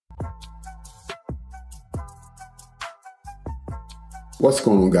What's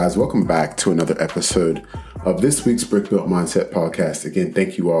going on, guys? Welcome back to another episode of this week's Brick Built Mindset podcast. Again,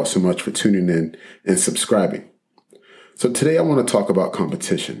 thank you all so much for tuning in and subscribing. So today I want to talk about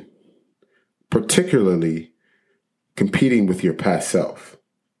competition, particularly competing with your past self.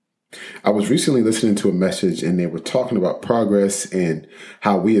 I was recently listening to a message and they were talking about progress and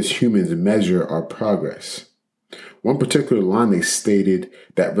how we as humans measure our progress. One particular line they stated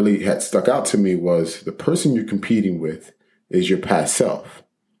that really had stuck out to me was the person you're competing with is your past self,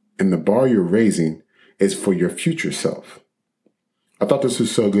 and the bar you're raising is for your future self. I thought this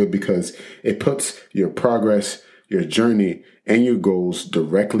was so good because it puts your progress, your journey, and your goals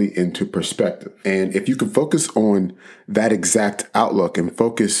directly into perspective. And if you can focus on that exact outlook and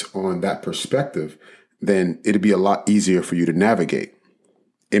focus on that perspective, then it'll be a lot easier for you to navigate.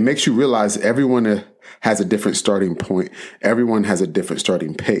 It makes you realize everyone has a different starting point. Everyone has a different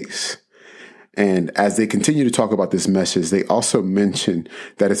starting pace. And as they continue to talk about this message, they also mention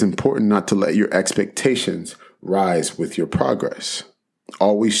that it's important not to let your expectations rise with your progress,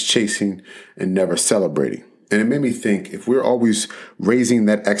 always chasing and never celebrating. And it made me think, if we're always raising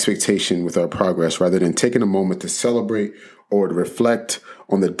that expectation with our progress rather than taking a moment to celebrate or to reflect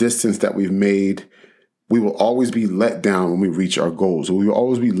on the distance that we've made, we will always be let down when we reach our goals. We will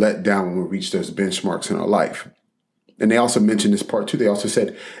always be let down when we reach those benchmarks in our life. And they also mentioned this part too. They also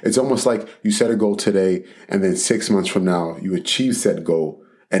said it's almost like you set a goal today and then 6 months from now you achieve said goal,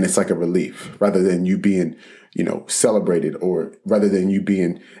 and it's like a relief rather than you being, celebrated, or rather than you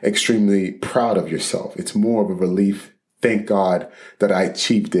being extremely proud of yourself. It's more of a relief. Thank God that I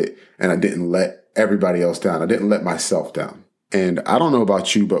achieved it and I didn't let everybody else down. I didn't let myself down. And I don't know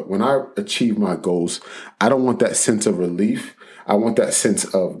about you, but when I achieve my goals, I don't want that sense of relief. I want that sense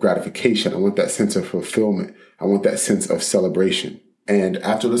of gratification. I want that sense of fulfillment. I want that sense of celebration. And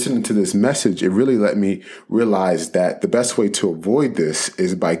after listening to this message, it really let me realize that the best way to avoid this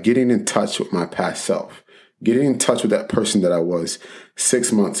is by getting in touch with my past self, getting in touch with that person that I was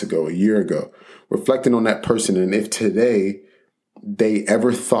 6 months ago, a year ago, reflecting on that person. And if today they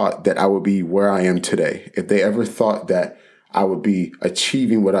ever thought that I would be where I am today, if they ever thought that I would be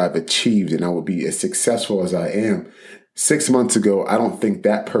achieving what I've achieved and I would be as successful as I am, 6 months ago, I don't think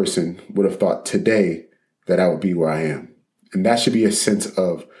that person would have thought today that I would be where I am. And that should be a sense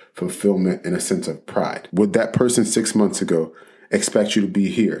of fulfillment and a sense of pride. Would that person 6 months ago expect you to be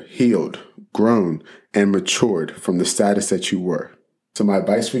here, healed, grown, and matured from the status that you were? So my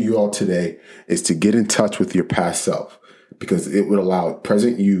advice for you all today is to get in touch with your past self, because it would allow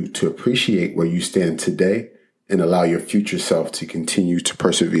present you to appreciate where you stand today and allow your future self to continue to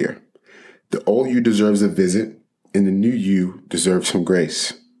persevere. The old you deserves a visit, and the new you deserves some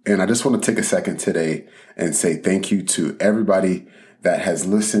grace. And I just want to take a second today and say thank you to everybody that has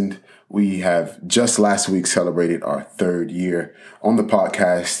listened. We have just last week celebrated our 3rd year on the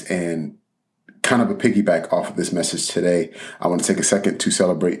podcast, and kind of a piggyback off of this message today, I want to take a second to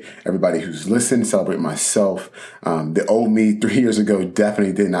celebrate everybody who's listened, celebrate myself. The old me 3 years ago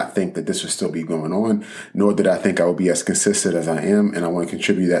definitely did not think that this would still be going on, nor did I think I would be as consistent as I am. And I want to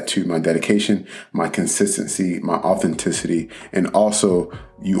contribute that to my dedication, my consistency, my authenticity, and also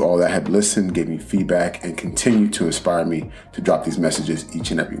you all that have listened, gave me feedback, and continue to inspire me to drop these messages each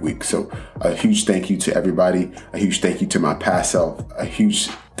and every week. So a huge thank you to everybody, a huge thank you to my past self, a huge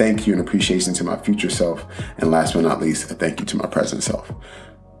thank you and appreciation to my future self, and last but not least, a thank you to my present self.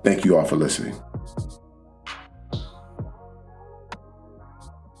 Thank you all for listening.